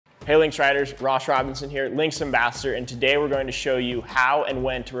Hey Lynx riders, Ross Robinson here, Lynx Ambassador, and today we're going to show you how and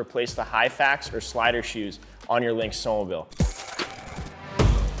when to replace the Hyfax or slider shoes on your Lynx snowmobile.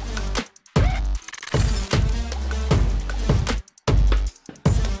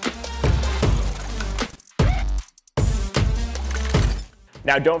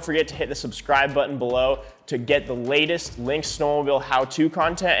 Now don't forget to hit the subscribe button below to get the latest Lynx snowmobile how-to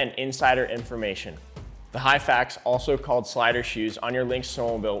content and insider information. The Hyfax, also called slider shoes, on your Lynx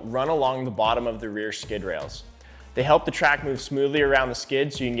snowmobile run along the bottom of the rear skid rails. They help the track move smoothly around the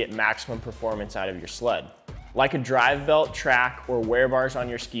skid so you can get maximum performance out of your sled. Like a drive belt, track, or wear bars on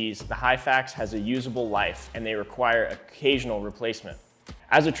your skis, the Hyfax has a usable life and they require occasional replacement.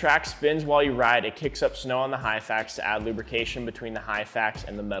 As the track spins while you ride, it kicks up snow on the Hyfax to add lubrication between the Hyfax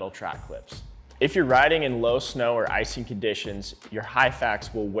and the metal track clips. If you're riding in low snow or icing conditions, your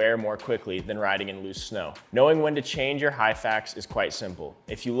Hyfax will wear more quickly than riding in loose snow. Knowing when to change your Hyfax is quite simple.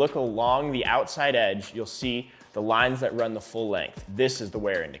 If you look along the outside edge, you'll see the lines that run the full length. This is the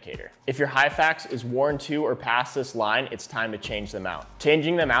wear indicator. If your Hyfax is worn to or past this line, it's time to change them out.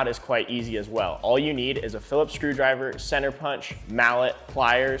 Changing them out is quite easy as well. All you need is a Phillips screwdriver, center punch, mallet,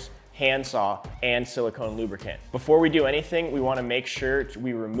 pliers, handsaw, and silicone lubricant. Before we do anything, we want to make sure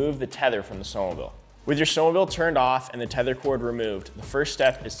we remove the tether from the snowmobile. With your snowmobile turned off and the tether cord removed, the first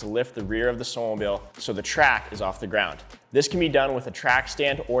step is to lift the rear of the snowmobile so the track is off the ground. This can be done with a track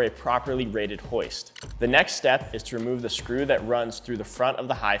stand or a properly rated hoist. The next step is to remove the screw that runs through the front of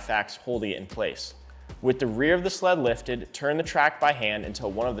the Hyfax, holding it in place. With the rear of the sled lifted, turn the track by hand until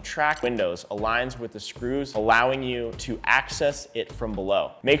one of the track windows aligns with the screws, allowing you to access it from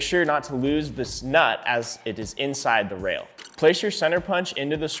below. Make sure not to lose this nut as it is inside the rail. Place your center punch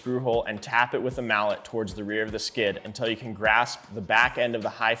into the screw hole and tap it with a mallet towards the rear of the skid until you can grasp the back end of the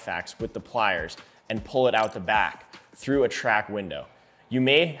Hyfax with the pliers and pull it out the back through a track window. You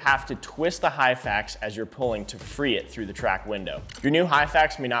may have to twist the Hyfax as you're pulling to free it through the track window. Your new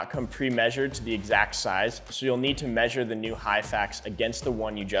Hyfax may not come pre-measured to the exact size, so you'll need to measure the new Hyfax against the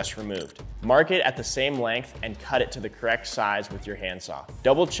one you just removed. Mark it at the same length and cut it to the correct size with your handsaw.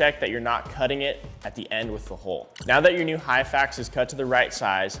 Double check that you're not cutting it at the end with the hole. Now that your new Hyfax is cut to the right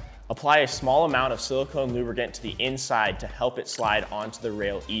size, apply a small amount of silicone lubricant to the inside to help it slide onto the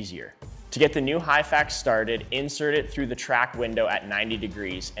rail easier. To get the new Hyfax started, insert it through the track window at 90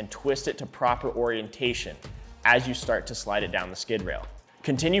 degrees and twist it to proper orientation as you start to slide it down the skid rail.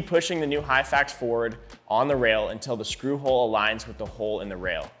 Continue pushing the new Hyfax forward on the rail until the screw hole aligns with the hole in the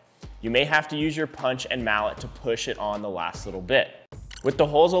rail. You may have to use your punch and mallet to push it on the last little bit. With the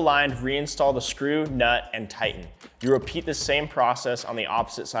holes aligned, reinstall the screw, nut, and tighten. You repeat the same process on the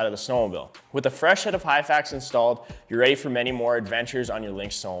opposite side of the snowmobile. With a fresh set of Hyfax installed, you're ready for many more adventures on your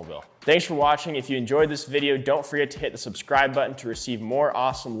Lynx snowmobile. Thanks for watching. If you enjoyed this video, don't forget to hit the subscribe button to receive more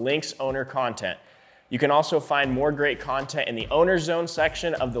awesome Lynx owner content. You can also find more great content in the Owner Zone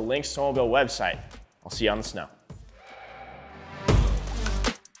section of the Lynx Snowmobile website. I'll see you on the snow.